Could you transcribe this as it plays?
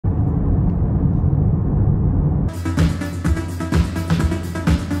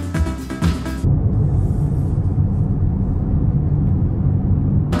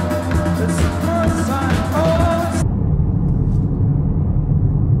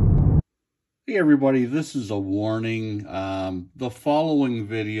Hey everybody, this is a warning. The following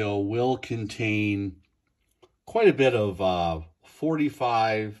video will contain quite a bit of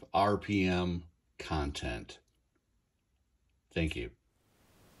 45 RPM content. Thank you.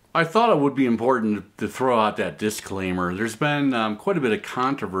 I thought it would be important to throw out that disclaimer. There's been quite a bit of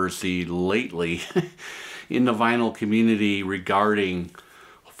controversy lately in the vinyl community regarding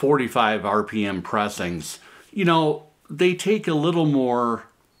 45 RPM pressings. You know, they take a little more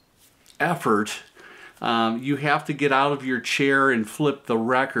effort. You have to get out of your chair and flip the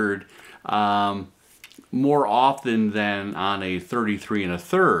record more often than on a 33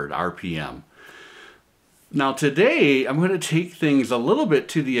 1/3 RPM. Now today I'm going to take things a little bit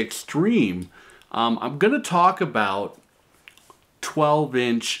to the extreme. I'm going to talk about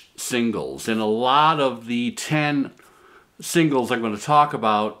 12-inch singles, and a lot of the 10 singles I'm going to talk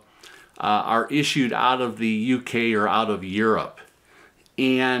about are issued out of the UK or out of Europe.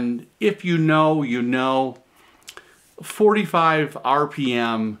 And if you know, you know, 45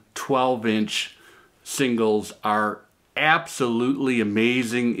 RPM 12-inch singles are absolutely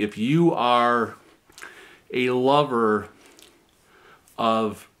amazing. If you are a lover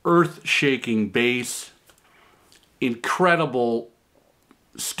of earth-shaking bass, incredible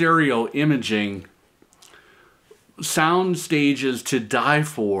stereo imaging, sound stages to die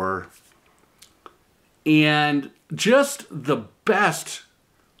for, and just the best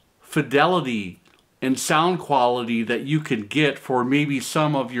fidelity and sound quality that you can get for maybe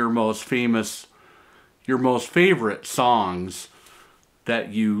some of your most famous, your most favorite songs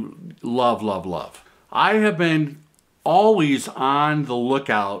that you love, love, love. I have been always on the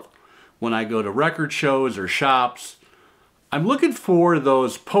lookout when I go to record shows or shops. I'm looking for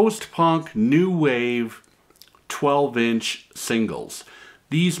those post-punk, new wave 12-inch singles.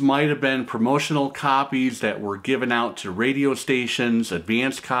 These might have been promotional copies that were given out to radio stations,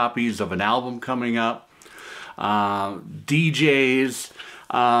 advanced copies of an album coming up, DJs.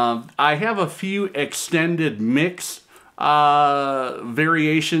 I have a few extended mix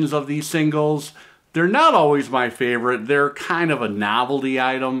variations of these singles. They're not always my favorite. They're kind of a novelty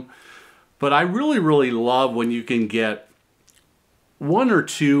item, but I really, really love when you can get one or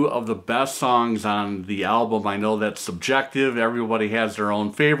two of the best songs on the album. I know that's subjective. Everybody has their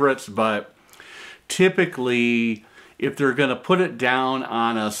own favorites, but typically, if they're going to put it down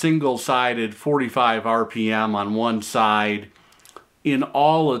on a single-sided 45 RPM on one side, in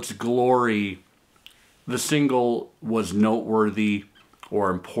all its glory, the single was noteworthy or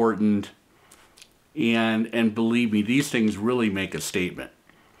important. And believe me, these things really make a statement.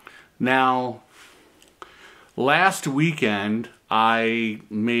 Now, last weekend, I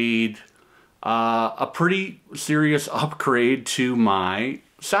made a pretty serious upgrade to my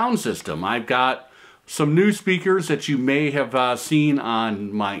sound system. I've got some new speakers that you may have seen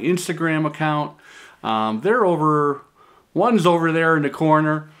on my Instagram account. One's over there in the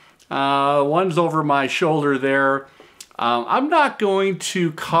corner, one's over my shoulder there. I'm not going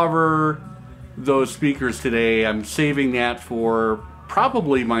to cover those speakers today. I'm saving that for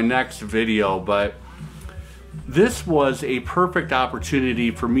probably my next video, but this was a perfect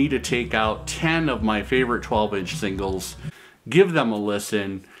opportunity for me to take out 10 of my favorite 12-inch singles, give them a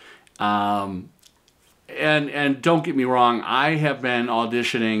listen, and don't get me wrong, I have been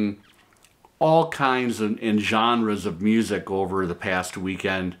auditioning all kinds and genres of music over the past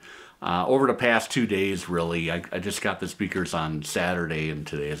weekend, over the past 2 days really. I just got the speakers on Saturday and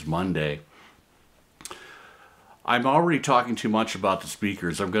today is Monday. I'm already talking too much about the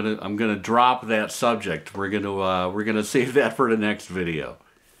speakers. I'm gonna drop that subject. We're gonna save that for the next video.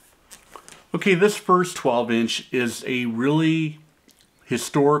 Okay, this first 12-inch is a really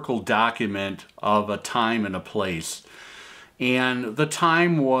historical document of a time and a place. And the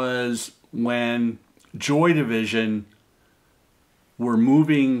time was when Joy Division were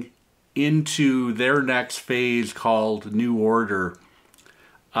moving into their next phase called New Order.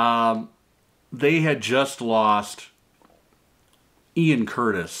 They had just lost Ian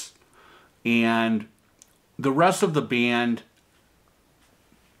Curtis, and the rest of the band,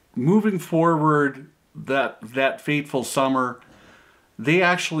 moving forward that fateful summer, they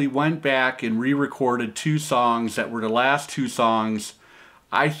actually went back and re-recorded 2 songs that were the last 2 songs.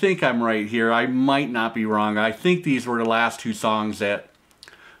 I think I'm right here. I might not be wrong. I think these were the last 2 songs that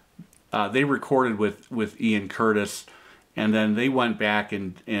they recorded with Ian Curtis. And then they went back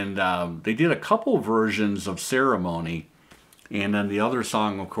and they did a couple versions of Ceremony. And then the other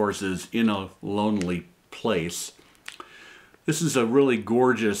song, of course, is In a Lonely Place. This is a really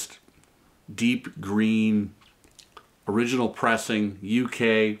gorgeous, deep green, original pressing,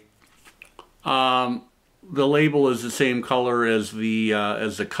 UK. The label is the same color as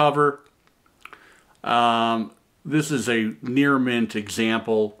the cover. This is a near mint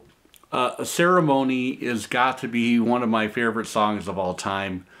example. A Ceremony has got to be one of my favorite songs of all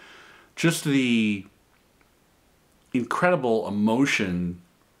time. Just the incredible emotion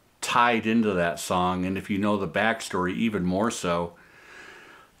tied into that song, and if you know the backstory, even more so.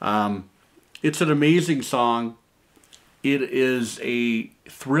 It's an amazing song. It is a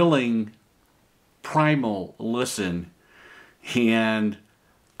thrilling, primal listen, and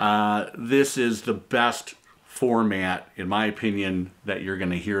this is the best format, in my opinion, that you're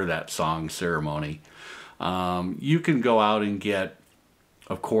going to hear that song, Ceremony. You can go out and get,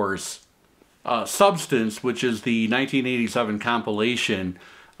 of course, Substance, which is the 1987 compilation.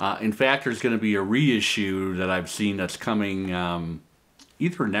 In fact, there's going to be a reissue that I've seen that's coming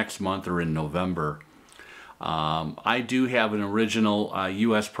either next month or in November. I do have an original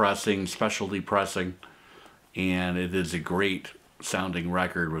U.S. pressing, specialty pressing, and it is a great sounding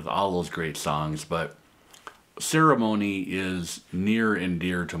record with all those great songs, but Ceremony is near and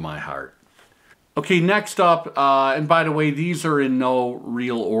dear to my heart. Okay, next up, and by the way, these are in no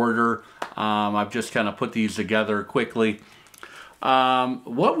real order. I've just kind of put these together quickly.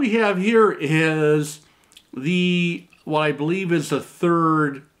 What we have here is what I believe is the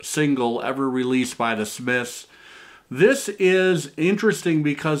third single ever released by the Smiths. This is interesting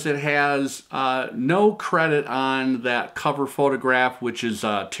because it has no credit on that cover photograph, which is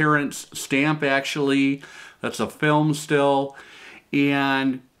Terence Stamp, actually. That's a film still.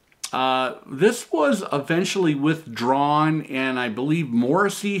 And this was eventually withdrawn, and I believe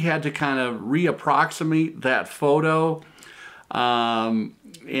Morrissey had to kind of reapproximate that photo. And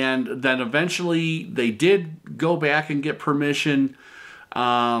then eventually they did go back and get permission.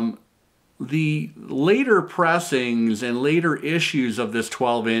 The later pressings and later issues of this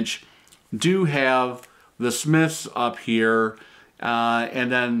 12-inch do have the Smiths up here,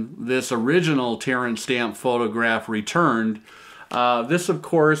 and then this original Terence Stamp photograph returned. This, of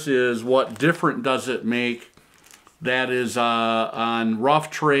course, is What Different Does It Make? That is on Rough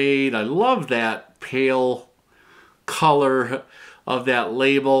Trade. I love that pale color of that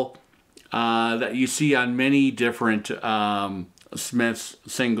label that you see on many different Smiths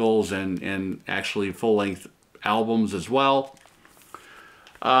singles and actually full-length albums as well.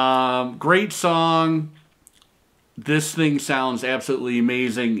 Great song. This thing sounds absolutely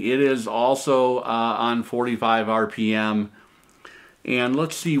amazing. It is also on 45 RPM. And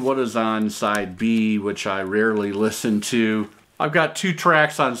let's see what is on side B, which I rarely listen to. I've got 2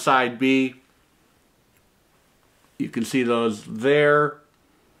 tracks on side B. You can see those there.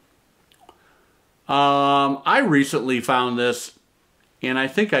 I recently found this, and I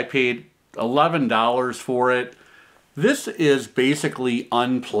think I paid $11 for it. This is basically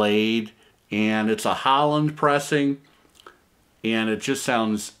unplayed, and it's a Holland pressing, and it just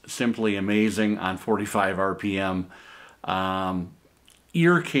sounds simply amazing on 45 RPM.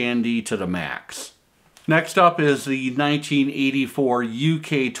 Ear candy to the max. Next up is the 1984 UK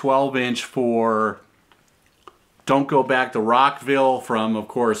 12-inch for Don't Go Back to Rockville from, of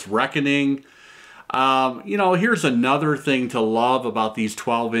course, Reckoning. You know, here's another thing to love about these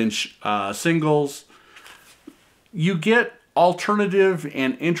 12-inch singles. You get alternative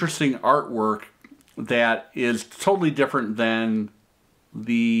and interesting artwork that is totally different than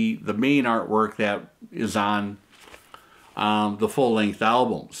the main artwork that is on the full-length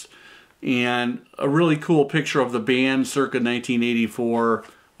albums. And a really cool picture of the band circa 1984.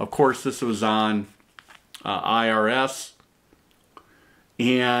 Of course, this was on IRS.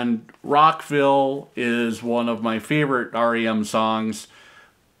 And Rockville is one of my favorite REM songs.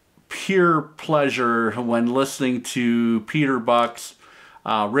 Pure pleasure when listening to Peter Buck's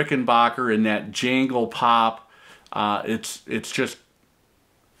Rickenbacker and that jangle pop. It's just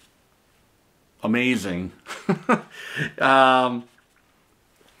amazing.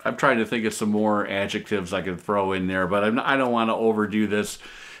 I'm trying to think of some more adjectives I could throw in there, but I don't want to overdo this.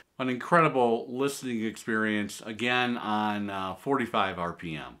 An incredible listening experience, again on 45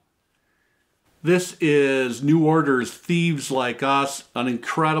 RPM. This is New Order's Thieves Like Us, an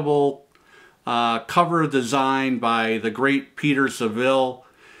incredible cover design by the great Peter Saville.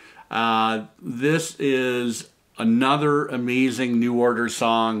 This is another amazing New Order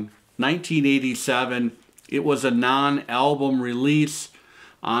song, 1987. It was a non-album release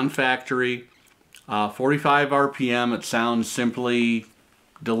on Factory, 45 RPM. It sounds simply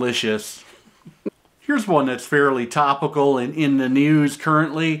delicious. Here's one that's fairly topical and in the news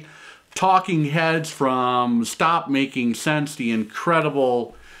currently. Talking Heads from Stop Making Sense, the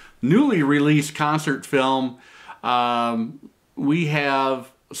incredible newly released concert film. We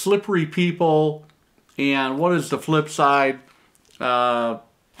have Slippery People, and what is the flip side?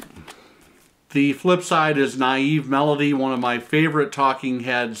 The flip side is Naive Melody, one of my favorite Talking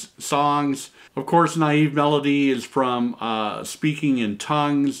Heads songs. Of course, Naive Melody is from Speaking in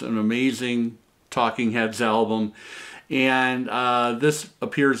Tongues, an amazing Talking Heads album. And this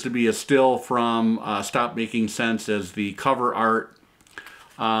appears to be a still from Stop Making Sense as the cover art.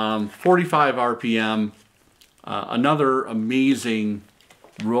 45 RPM, another amazing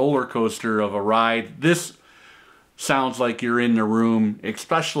roller coaster of a ride. This sounds like you're in the room,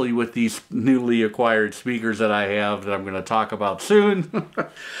 especially with these newly acquired speakers that I have that I'm going to talk about soon.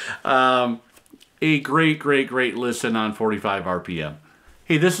 A great listen on 45 RPM.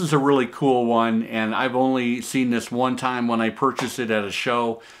 Hey, this is a really cool one, and I've only seen this one time when I purchased it at a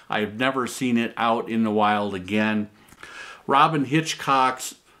show. I've never seen it out in the wild again. Robin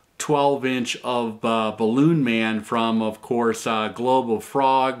Hitchcock's 12-inch of Balloon Man from, of course, Globe of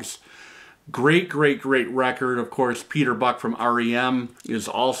Frogs. Great record. Of course, Peter Buck from REM is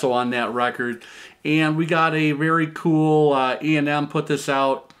also on that record. And we got a very cool E&M put this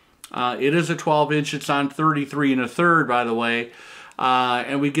out. It is a 12-inch. It's on 33 1/3, by the way.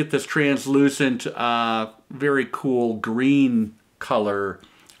 And we get this translucent, very cool green color.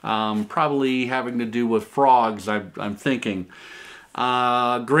 Probably having to do with frogs, I'm thinking.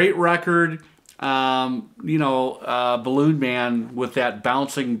 Great record. You know, Balloon Man with that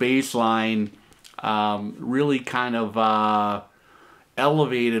bouncing bass line really kind of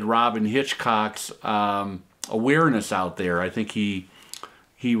elevated Robin Hitchcock's awareness out there. I think he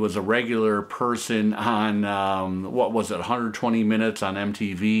was a regular person on, what was it, 120 Minutes on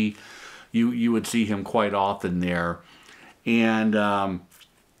MTV. You would see him quite often there. And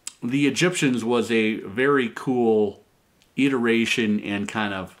The Egyptians was a very cool iteration and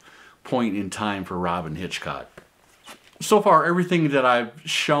kind of point in time for Robin Hitchcock. So far, everything that I've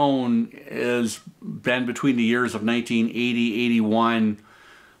shown has been between the years of 1980, 81,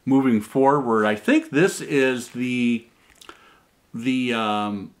 moving forward. I think this is the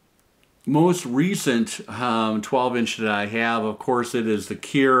most recent 12-inch that I have. Of course, it is The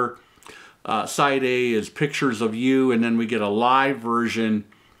Cure. Side A is Pictures of You, and then we get a live version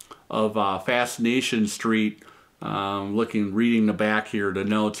of Fascination Street. Reading the back here, the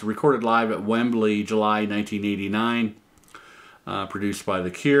notes. Recorded live at Wembley, July 1989. Produced by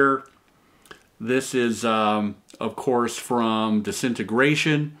The Cure. This is, of course, from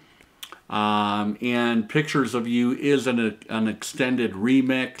Disintegration. And Pictures of You is an extended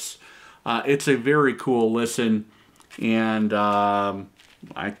remix. It's a very cool listen. And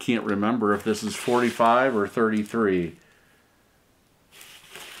I can't remember if this is 45 or 33.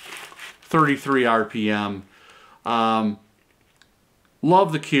 33 RPM.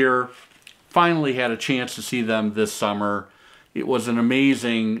 Love The Cure. Finally had a chance to see them this summer. It was an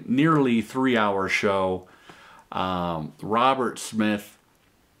amazing, nearly 3-hour show. Robert Smith,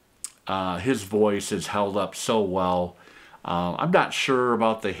 his voice is held up so well. I'm not sure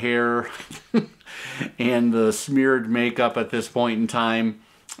about the hair and the smeared makeup at this point in time.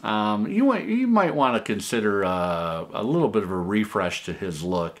 You might want to consider a little bit of a refresh to his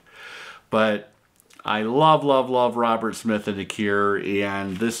look. But I love Robert Smith and The Cure,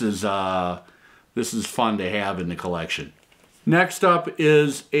 and this is fun to have in the collection. Next up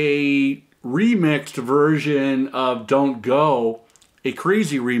is a remixed version of Don't Go, a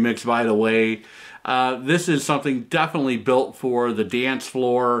crazy remix, by the way. This is something definitely built for the dance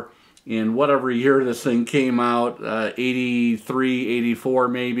floor in whatever year this thing came out, 83, 84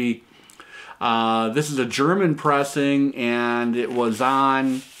 maybe. This is a German pressing, and it was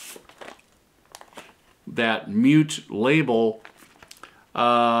on that Mute label.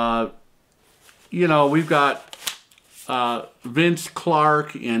 You know, we've got Vince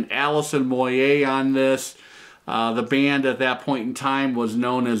Clarke and Alison Moyet on this. The band at that point in time was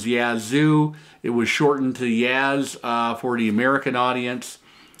known as Yazoo. It was shortened to Yaz for the American audience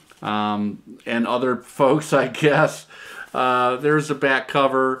and other folks, I guess. There's the back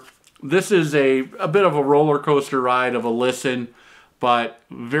cover. This is a bit of a roller coaster ride of a listen, but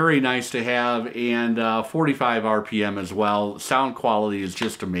very nice to have, and 45 RPM as well. Sound quality is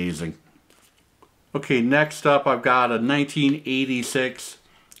just amazing. Okay, next up I've got a 1986.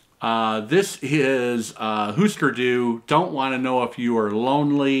 This is Husker Du, Don't Want to Know If You Are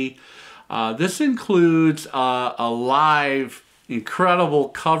Lonely. This includes a live, incredible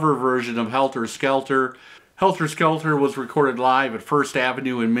cover version of Helter Skelter. Helter Skelter was recorded live at First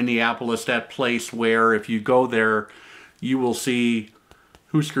Avenue in Minneapolis, that place where if you go there, you will see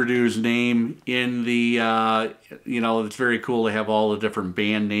Husker Du's name in the, you know, it's very cool to have all the different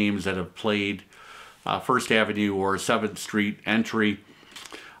band names that have played First Avenue or 7th Street entry.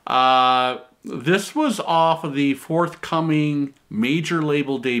 This was off of the forthcoming major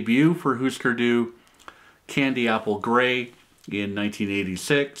label debut for Husker Du, Candy Apple Gray, in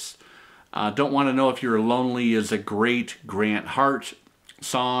 1986. Don't Want to Know If You're Lonely is a great Grant Hart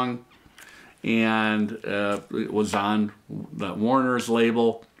song, and it was on the Warner's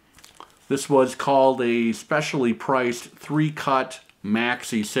label. This was called a specially priced 3-cut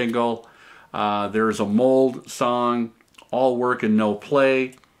maxi single. There's a Mold song, All Work and No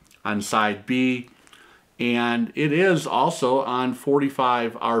Play, on side B, and it is also on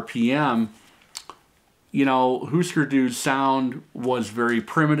 45 RPM. You know, Husker Du's sound was very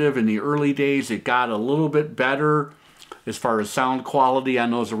primitive in the early days. It got a little bit better as far as sound quality on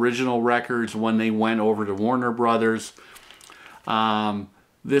those original records when they went over to Warner Brothers.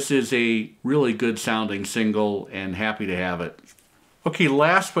 This is a really good sounding single, and happy to have it. Okay,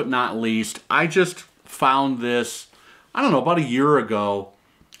 last but not least, I just found this, I don't know, about a year ago,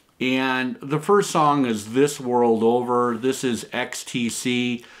 and the first song is This World Over. This is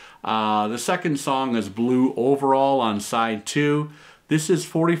XTC. The second song is Blue Overall on side 2. This is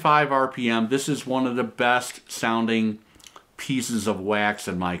 45 RPM. This is one of the best sounding pieces of wax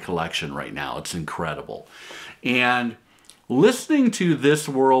in my collection right now. It's incredible. And listening to This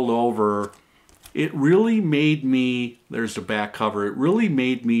World Over, it really made me, there's the back cover, it really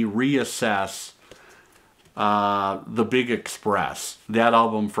made me reassess The Big Express, that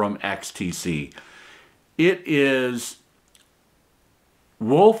album from XTC. It is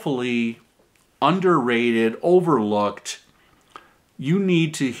woefully underrated, overlooked. You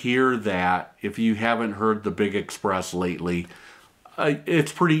need to hear that if you haven't heard The Big Express lately.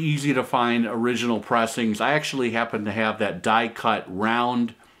 It's pretty easy to find original pressings. I actually happen to have that die-cut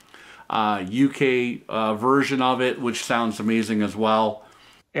round UK version of it, which sounds amazing as well.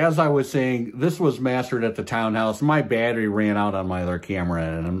 As I was saying, this was mastered at the Townhouse. My battery ran out on my other camera,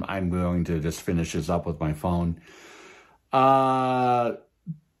 and I'm going to just finish this up with my phone.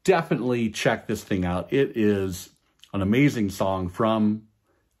 Definitely check this thing out. It is an amazing song from,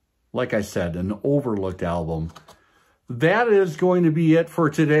 like I said, an overlooked album. That is going to be it for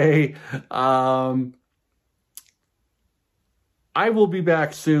today. I will be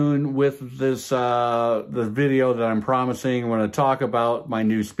back soon with this the video that I'm promising. I'm going to talk about my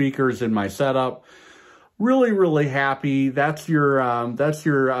new speakers and my setup. Really happy. That's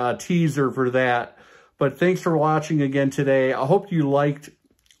your teaser for that. But thanks for watching again today. I hope you liked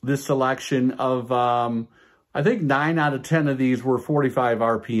this selection of I think 9 out of 10 of these were 45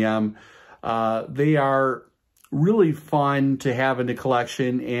 RPM. They are really fun to have in the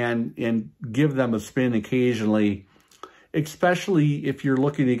collection and give them a spin occasionally, especially if you're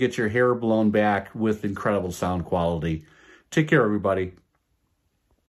looking to get your hair blown back with incredible sound quality. Take care, everybody.